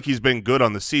feel like he's been good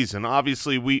on the season.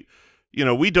 Obviously, we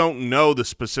don't know the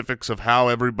specifics of how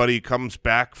everybody comes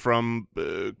back from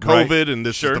COVID, right. And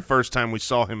this is the first time we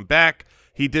saw him back.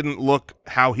 He didn't look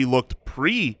how he looked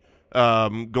pre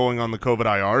going on the COVID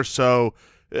IR, so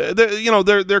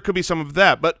there could be some of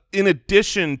that. But in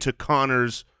addition to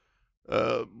Connor's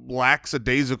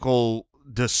lackadaisical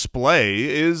display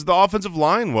is the offensive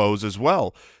line woes as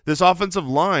well. This offensive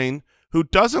line, who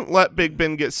doesn't let Big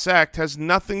Ben get sacked, has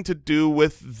nothing to do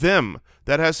with them.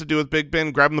 That has to do with Big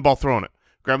Ben grabbing the ball, throwing it.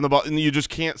 Grabbing the ball, and you just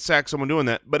can't sack someone doing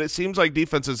that. But it seems like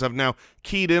defenses have now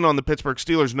keyed in on the Pittsburgh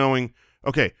Steelers knowing,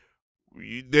 okay,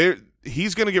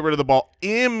 he's going to get rid of the ball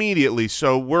immediately,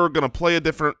 so we're going to play a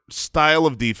different style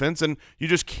of defense, and you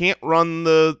just can't run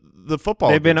the football.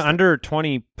 They've been under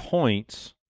 20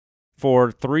 points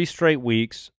for 3 straight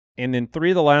weeks, and in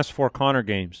 3 of the last 4 Conner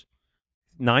games,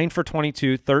 9 for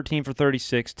 22, 13 for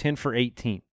 36, 10 for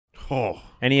 18. Oh,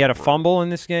 and he had a fumble in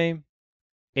this game.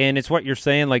 And it's what you're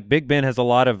saying, like Big Ben has a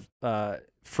lot of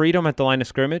freedom at the line of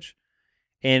scrimmage,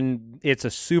 and it's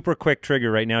a super quick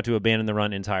trigger right now to abandon the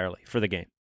run entirely for the game.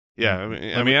 Yeah.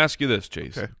 Let me ask you this,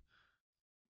 Chase. Okay.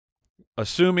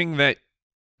 Assuming that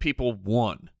people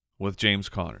won with James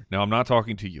Conner. Now, I'm not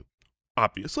talking to you.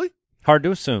 Obviously. Hard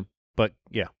to assume, but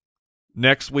yeah.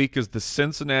 Next week is the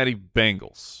Cincinnati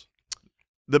Bengals.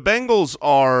 The Bengals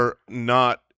are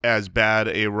not as bad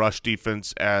a rush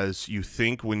defense as you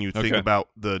think when you think about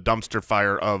the dumpster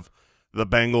fire of the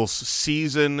Bengals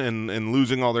season and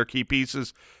losing all their key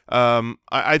pieces.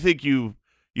 I think you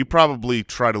probably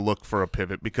try to look for a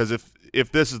pivot, because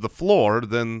if this is the floor,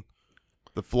 then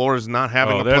the floor is not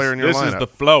having a player in your lineup. This is the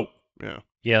float.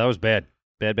 Yeah, that was bad.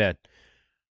 Bad.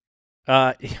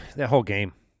 That whole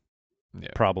game. Yeah.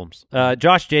 Problems.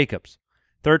 Josh Jacobs.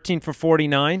 13 for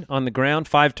 49 on the ground,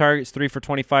 5 targets, 3 for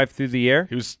 25 through the air.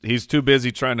 He's too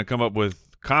busy trying to come up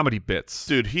with comedy bits.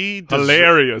 Dude,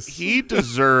 hilarious. He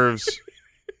deserves.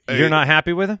 You're not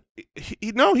happy with him?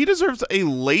 He deserves a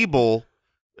label,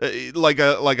 like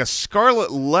a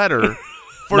scarlet letter.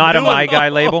 For not a my guy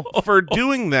label for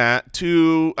doing that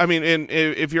to. I mean,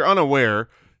 if you're unaware,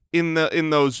 in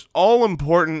those all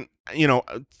important,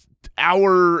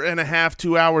 hour and a half,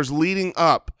 2 hours leading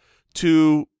up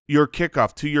to your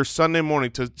kickoff to your Sunday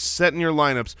morning to setting your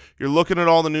lineups. You're looking at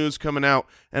all the news coming out,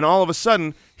 and all of a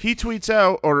sudden he tweets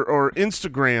out or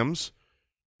Instagrams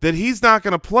that he's not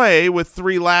going to play with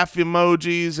 3 laugh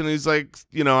emojis, and he's like,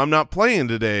 I'm not playing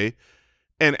today.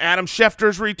 And Adam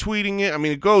Schefter's retweeting it. I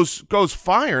mean, it goes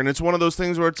fire, and it's one of those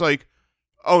things where it's like,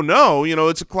 oh no,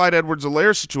 it's a Clyde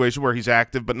Edwards-Helaire situation where he's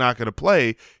active but not going to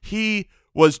play. He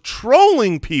was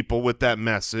trolling people with that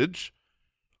message.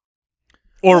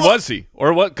 Or was he?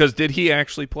 Or what? Because did he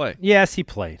actually play? Yes, he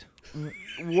played.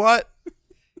 What?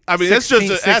 I mean,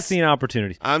 16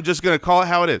 opportunities. I'm just going to call it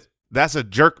how it is. That's a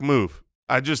jerk move.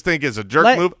 I just think it's a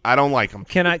jerk move. I don't like him.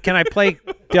 Can I play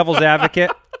devil's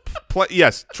advocate?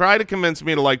 Yes. Try to convince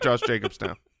me to like Josh Jacobs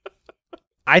now.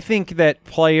 I think that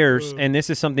players, and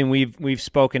this is something we've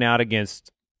spoken out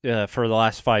against for the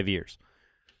last 5 years.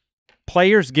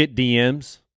 Players get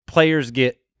DMs. Players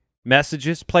get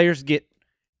messages. Players get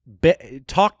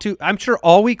talked to. I'm sure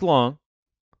all week long,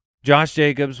 Josh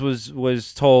Jacobs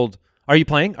was told, "Are you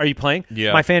playing? Are you playing?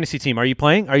 Yeah. My fantasy team. Are you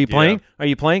playing? Are you playing? Yeah. Are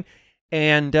you playing?"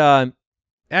 And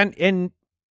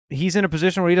he's in a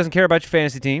position where he doesn't care about your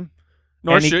fantasy team.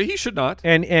 Nor should he should not.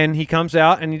 And he comes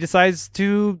out and he decides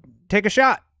to take a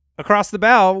shot across the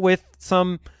bow with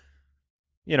some,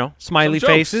 smiley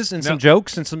faces and some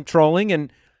jokes and some trolling,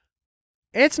 and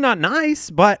it's not nice,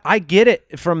 but I get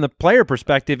it from the player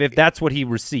perspective if that's what he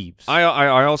receives. I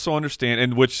also understand,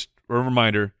 and which a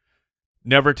reminder,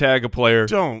 never tag a player.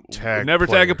 Don't tag. Never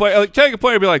players. tag a player. Like tag a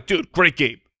player, be like, dude, great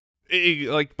game.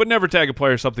 But never tag a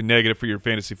player something negative for your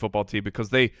fantasy football team because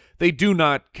they do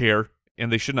not care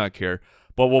and they should not care.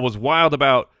 But what was wild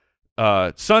about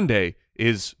Sunday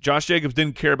is Josh Jacobs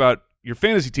didn't care about your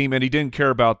fantasy team and he didn't care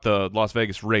about the Las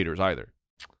Vegas Raiders either.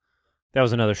 That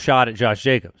was another shot at Josh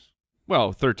Jacobs.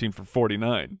 Well, 13 for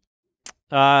 49.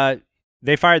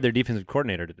 They fired their defensive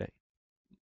coordinator today.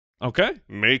 Okay.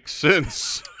 Makes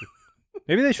sense.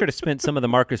 Maybe they should have spent some of the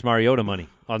Marcus Mariota money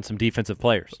on some defensive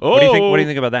players. Oh. What do you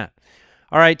think about that?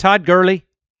 All right, Todd Gurley,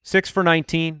 6 for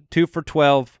 19, 2 for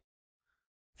 12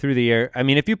 through the air. I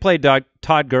mean, if you played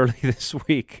Todd Gurley this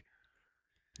week,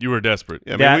 You were desperate.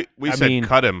 Yeah, I mean, we said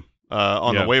cut him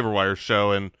on the waiver wire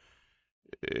show, and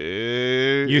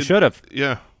you should have.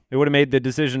 Yeah. It would have made the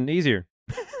decision easier.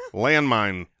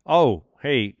 Landmine. Oh,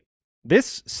 hey,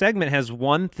 this segment has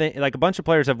one thing, like a bunch of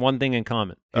players have one thing in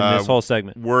common in this whole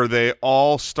segment. Were they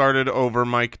all started over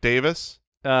Mike Davis?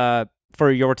 For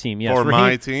your team, yes. For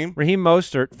my team? Raheem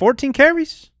Mostert, 14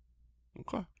 carries.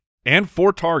 Okay. And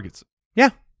 4 targets. Yeah.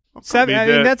 Okay. 7, I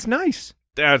mean, that's nice.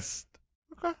 That's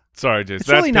okay. Sorry, Jason. It's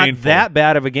That's really not painful. that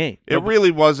bad of a game. It really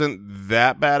wasn't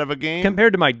that bad of a game.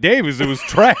 Compared to Mike Davis, it was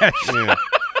trash. Yeah.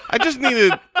 I just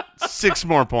needed 6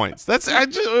 more points. I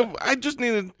just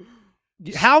needed.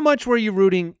 How much were you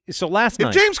rooting? So last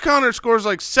night, If James Conner scores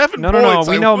like 7 no, points,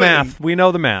 we I know win. math. We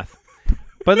know the math.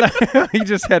 But he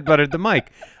just headbutted the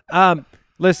mic.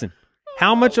 Listen,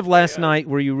 how much of last night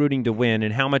were you rooting to win,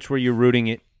 and how much were you rooting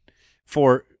it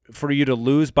for you to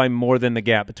lose by more than the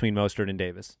gap between Mostert and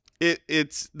Davis?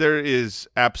 There is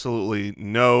absolutely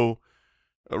no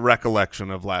recollection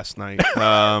of last night.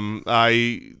 I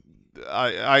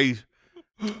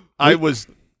was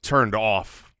turned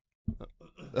off.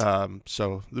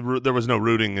 So there was no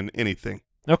rooting in anything.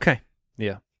 Okay.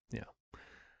 Yeah.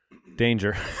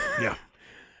 Danger. Yeah.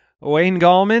 Wayne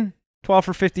Gallman, 12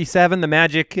 for 57. The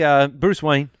Magic, Bruce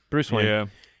Wayne. Yeah.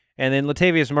 And then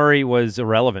Latavius Murray was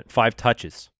irrelevant, 5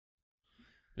 touches.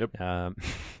 Yep.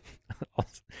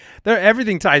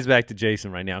 Everything ties back to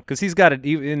Jason right now because he's got it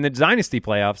in the Dynasty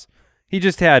playoffs. He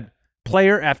just had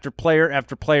player after player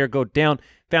after player go down.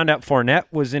 Found out Fournette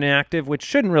was inactive, which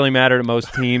shouldn't really matter to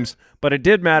most teams, but it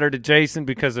did matter to Jason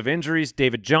because of injuries.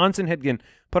 David Johnson had been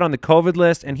put on the COVID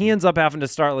list, and he ends up having to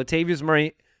start Latavius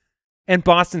Murray and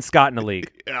Boston Scott in the league.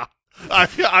 Yeah.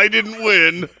 I didn't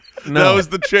win. No. That was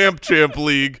the Champ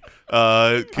League.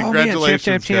 Congratulations,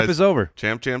 oh, man, Champ guys. is over.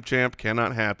 Champ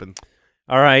cannot happen.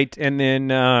 All right, and then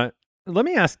let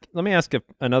me ask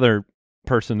another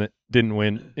person that didn't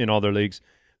win in all their leagues.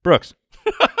 Brooks.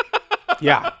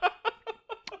 Yeah.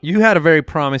 You had a very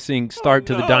promising start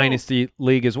to the Dynasty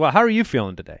League as well. How are you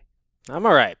feeling today? I'm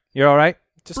all right. You're all right?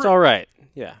 Just all right.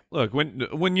 Yeah. Look,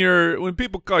 when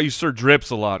people call you Sir Drips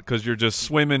a lot because you're just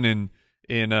swimming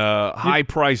in high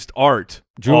priced art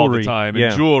all the Jewelry, time yeah.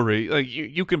 and jewelry, like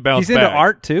you can bounce He's back. into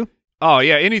art too? Oh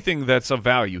yeah, anything that's of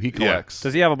value he collects.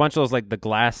 Does he have a bunch of those like the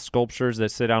glass sculptures that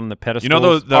sit on the pedestal? You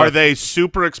know those Are they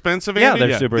super expensive, Yeah, Andy?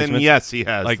 they're super Then expensive. yes, he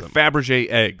has like them. Fabergé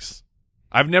eggs.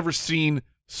 I've never seen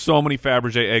so many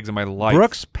Fabergé eggs in my life.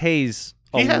 Brooks pays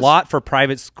a lot for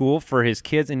private school for his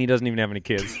kids, and he doesn't even have any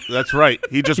kids. That's right.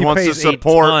 He just He wants to pays a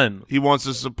support. ton. He wants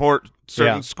to support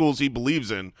certain Yeah. schools he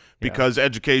believes in because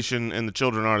education and the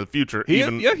children are the future. He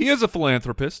Even is a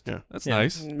philanthropist. Yeah. That's Yeah.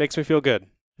 nice. Makes me feel good.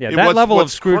 Yeah, Yeah, that level of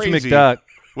what's Scrooge crazy- McDuck.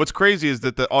 What's crazy is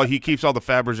that he keeps all the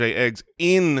Fabergé eggs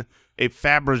in a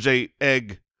Fabergé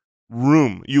egg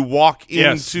room. You walk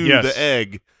Yes, into yes. the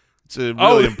egg. It's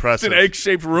really impressive. It's an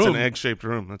egg-shaped room. It's an egg-shaped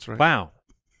room. That's right. Wow.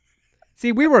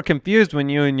 See, we were confused when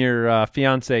you and your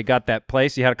fiance got that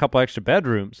place. You had a couple extra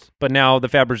bedrooms, but now the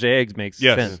Fabergé eggs makes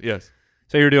sense. Yes.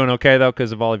 So you're doing okay, though,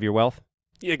 because of all of your wealth?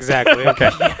 Exactly. Okay.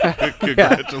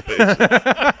 Congratulations.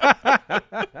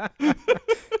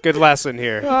 Good lesson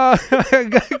here.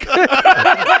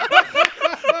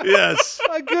 Yes.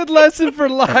 A good lesson for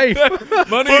life.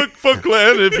 Money. For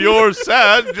Glenn, if you're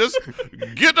sad, just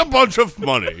get a bunch of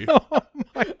money.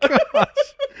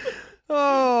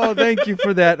 Oh, thank you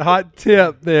for that hot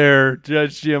tip there,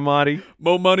 Judge Giamatti.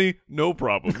 Mo money, no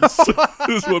problems.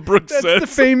 This is what Brooks That's says. the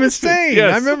famous saying.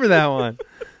 Yes. I remember that one.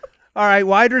 All right,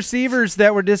 wide receivers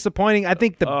that were disappointing. I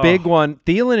think the big one,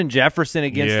 Thielen and Jefferson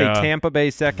against a Tampa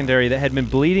Bay secondary that had been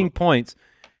bleeding points,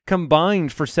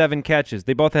 combined for 7 catches.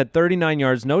 They both had 39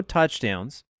 yards, no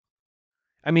touchdowns.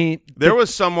 I mean, There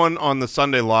was someone on the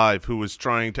Sunday Live who was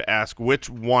trying to ask which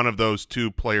one of those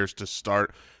two players to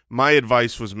start. My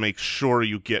advice was make sure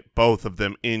you get both of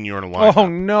them in your lineup. oh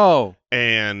no.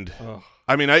 And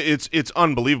I mean, it's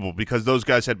unbelievable because those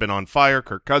guys had been on fire.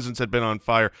 Kirk Cousins had been on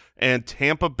fire, and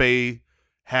Tampa Bay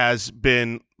has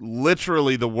been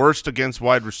literally the worst against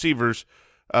wide receivers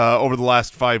over the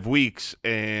last 5 weeks,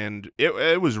 and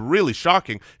it was really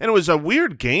shocking. And it was a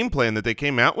weird game plan that they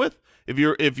came out with.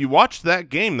 If you watched that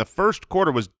game, the first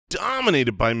quarter was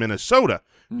dominated by Minnesota.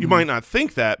 You might not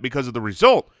think that because of the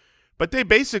result, but they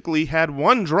basically had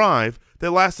one drive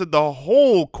that lasted the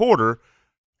whole quarter.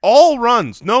 All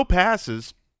runs, no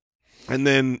passes, and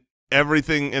then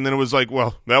everything. And then it was like,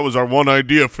 well, that was our one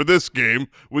idea for this game.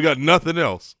 We got nothing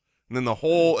else. And then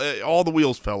all the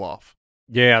wheels fell off.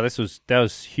 Yeah, that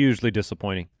was hugely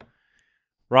disappointing.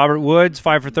 Robert Woods,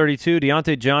 5 for 32.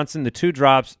 Deontay Johnson, the 2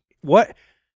 drops. What?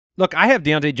 Look, I have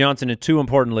Deontay Johnson in 2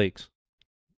 important leagues.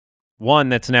 One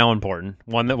that's now important.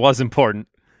 One that was important.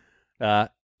 I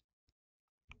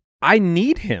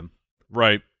need him.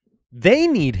 Right. They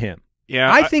need him.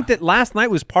 Yeah. I think that last night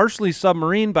was partially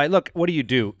submarine by, look, what do you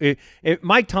do?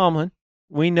 Mike Tomlin,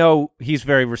 we know he's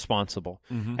very responsible.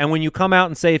 And when you come out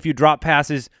and say if you drop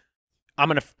passes, I'm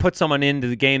going to put someone into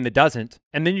the game that doesn't,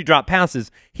 and then you drop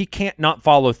passes, he can't not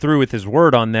follow through with his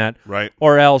word on that. Right.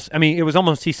 Or else, I mean, it was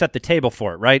almost he set the table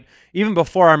for it, right? Even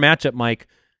before our matchup, Mike,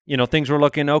 things were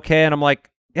looking okay, and I'm like,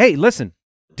 hey, listen,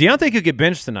 Deontay could get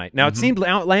benched tonight. Now, it seemed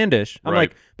outlandish. I'm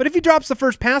like, but if he drops the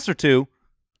first pass or two,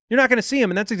 you're not going to see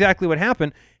him, and that's exactly what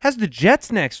happened. Has the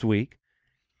Jets next week.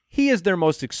 He is their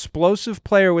most explosive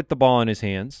player with the ball in his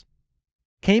hands.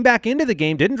 Came back into the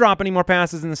game, didn't drop any more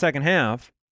passes in the second half.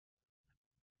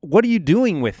 What are you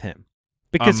doing with him?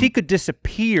 Because he could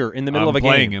disappear in the middle of a game.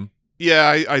 Playing him.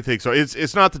 Yeah, I think so.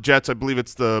 It's not the Jets. I believe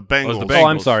it's the Bengals. the Bengals. Oh,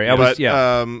 I'm sorry.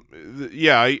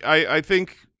 I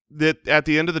think that at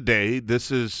the end of the day,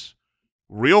 this is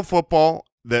real football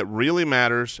that really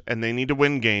matters, and they need to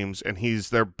win games, and he's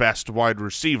their best wide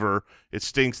receiver. It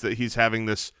stinks that he's having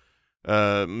this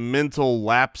mental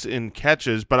lapse in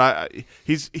catches, but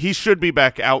he should be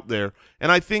back out there.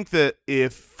 And I think that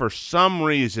if for some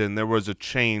reason there was a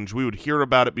change, we would hear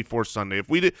about it before Sunday.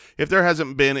 If there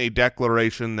hasn't been a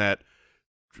declaration that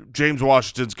James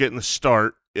Washington's getting the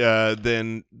start,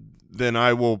 then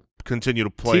I will continue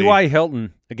to play. T.Y.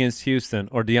 Hilton against Houston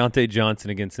or Deontay Johnson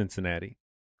against Cincinnati.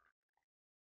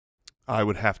 I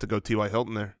would have to go T.Y.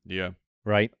 Hilton there. Yeah.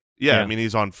 Right? Yeah, I mean,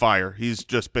 he's on fire. He's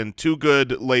just been too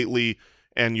good lately,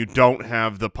 and you don't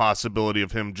have the possibility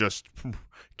of him just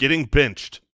getting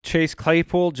benched. Chase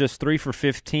Claypool, just 3 for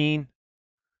 15.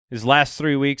 His last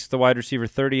 3 weeks, the wide receiver,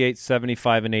 38,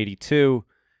 75, and 82.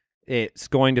 It's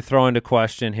going to throw into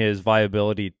question his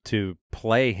viability to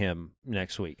play him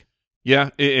next week. Yeah,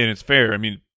 and it's fair. I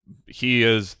mean, he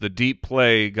is the deep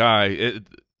play guy.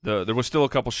 There was still a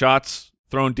couple shots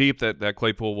thrown deep that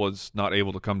Claypool was not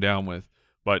able to come down with,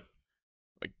 but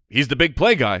he's the big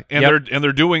play guy, and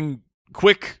they're doing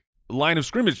quick line of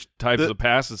scrimmage types of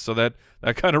passes, so that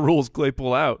kind of rules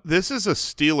Claypool out. This is a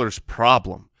Steelers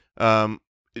problem.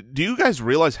 Do you guys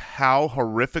realize how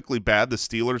horrifically bad the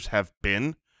Steelers have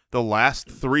been the last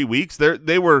 3 weeks?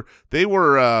 They were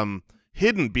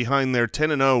hidden behind their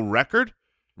 10-0 record,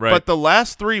 Right. but the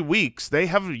last 3 weeks they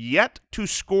have yet to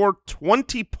score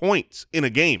 20 points in a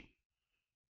game.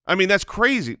 I mean, that's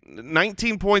crazy.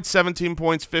 19 points, 17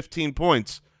 points, 15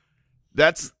 points.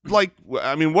 That's like,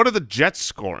 I mean, what are the Jets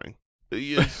scoring?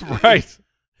 Right.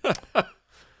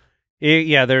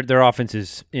 Yeah, their offense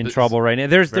is in trouble right now.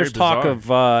 There's talk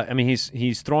bizarre. of I mean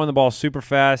he's throwing the ball super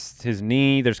fast. His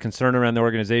knee, there's concern around the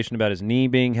organization about his knee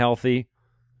being healthy.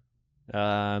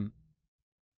 Yeah,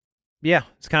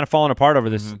 it's kind of falling apart over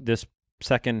this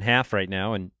second half right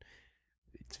now, and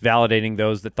it's validating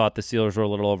those that thought the Steelers were a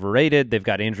little overrated. They've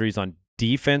got injuries on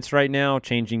defense right now,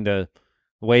 changing the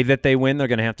way that they win. They're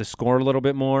going to have to score a little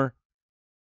bit more.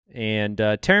 And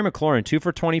Terry McLaurin, 2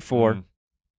 for 24.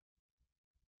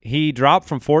 He dropped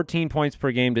from 14 points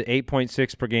per game to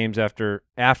 8.6 per game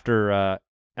after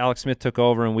Alex Smith took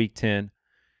over in Week 10.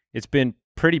 It's been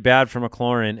pretty bad for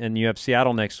McLaurin, and you have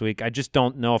Seattle next week. I just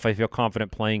don't know if I feel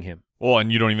confident playing him. Well,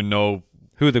 and you don't even know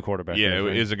who the quarterback is. Yeah,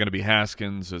 Right? is it going to be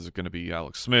Haskins? Is it going to be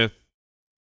Alex Smith?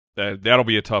 That'll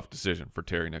be a tough decision for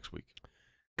Terry next week.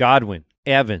 Godwin,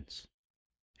 Evans,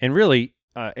 and really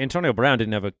Antonio Brown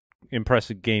didn't have an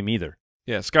impressive game either.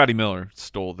 Yeah, Scotty Miller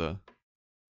stole the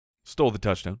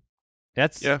touchdown.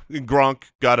 Gronk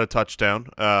got a touchdown.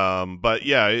 But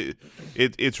yeah,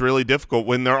 it's really difficult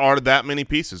when there are that many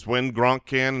pieces. When Gronk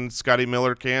can and Scotty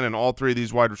Miller can and all three of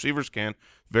these wide receivers can,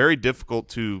 very difficult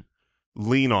to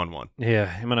lean on one.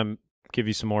 Yeah, I'm going to give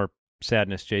you some more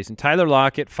sadness, Jason. Tyler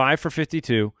Lockett, 5 for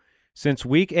 52. Since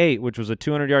Week 8, which was a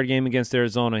 200-yard game against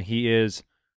Arizona, he is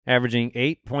averaging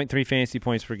 8.3 fantasy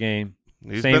points per game.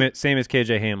 Same as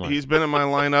KJ Hamler. He's been in my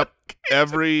lineup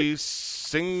every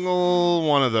single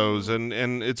one of those, and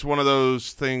it's one of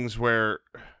those things where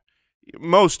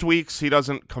most weeks he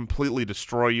doesn't completely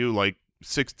destroy you, like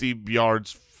 60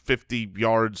 yards, 50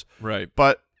 yards. Right.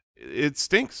 But it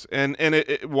stinks, and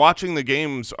watching the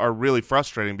games are really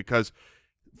frustrating because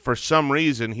for some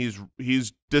reason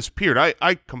he's disappeared.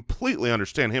 I completely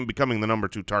understand him becoming the number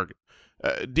 2 target.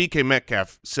 DK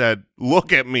Metcalf said,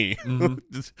 "Look at me,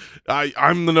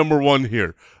 I'm the number 1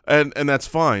 here," and that's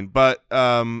fine. But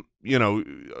you know,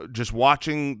 just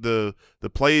watching the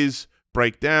plays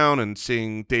break down and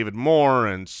seeing David Moore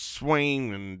and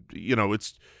Swain, and you know,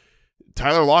 it's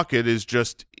Tyler Lockett is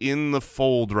just in the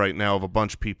fold right now of a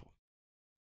bunch of people.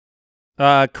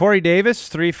 Corey Davis,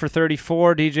 3 for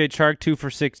 34. DJ Chark, 2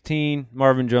 for 16.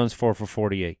 Marvin Jones, 4 for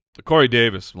 48. The Corey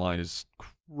Davis line is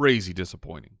crazy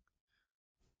disappointing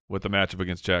with the matchup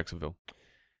against Jacksonville.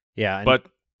 Yeah. But,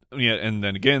 yeah, and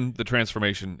then again, the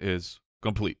transformation is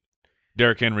complete.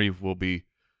 Derrick Henry will be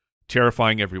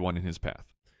terrifying everyone in his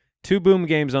path. 2 boom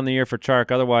games on the year for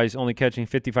Chark, otherwise only catching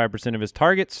 55% of his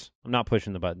targets. I'm not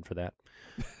pushing the button for that.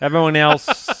 Everyone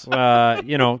else,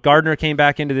 you know, Gardner came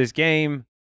back into this game.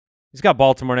 He's got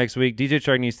Baltimore next week. DJ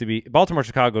Chark needs to be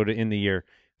Baltimore-Chicago to end the year.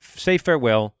 Say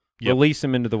farewell. Yep. Release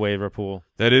him into the waiver pool.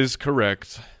 That is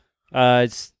correct.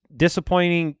 It's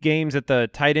disappointing games at the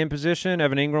tight end position.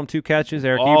 Evan Ingram, 2 catches.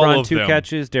 Eric Ebron, 2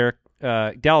 catches.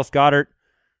 Dallas Goedert,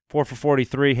 4 for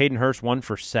 43. Hayden Hurst, 1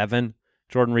 for 7.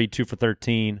 Jordan Reed, 2 for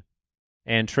 13.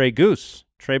 And Trey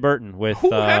Burton with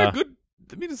who had a good.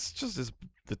 I mean, it's just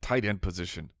the tight end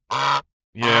position.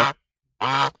 Yeah.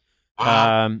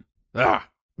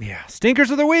 Yeah.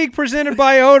 Stinkers of the week presented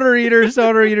by Odor Eaters.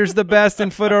 Odor Eaters, the best in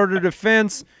foot odor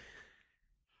defense.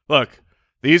 Look,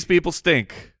 these people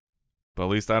stink, but at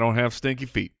least I don't have stinky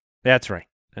feet. That's right.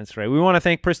 That's right. We want to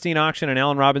thank Pristine Auction and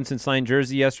Allen Robinson signed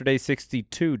jersey yesterday,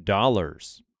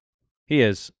 $62. He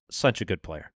is such a good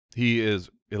player. He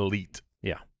is elite.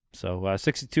 Yeah. So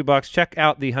 $62. Check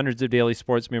out the hundreds of daily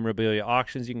sports memorabilia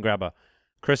auctions. You can grab a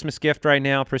Christmas gift right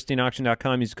now.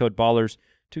 PristineAuction.com. Use code BALLERS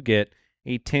to get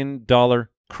a $10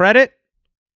 credit.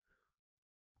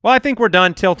 Well, I think we're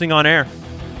done tilting on air.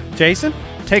 Jason,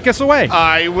 take us away.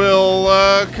 I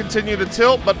will continue to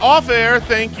tilt, but off air,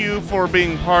 thank you for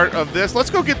being part of this. Let's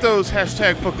go get those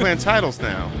 #FootClan titles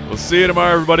now. We'll see you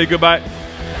tomorrow, everybody. Goodbye.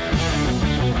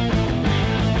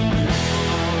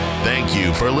 Thank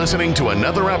you for listening to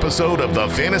another episode of the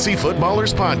Fantasy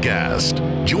Footballers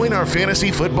Podcast. Join our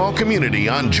fantasy football community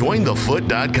on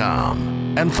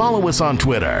jointhefoot.com and follow us on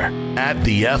Twitter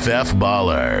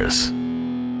 @TheFFBallers.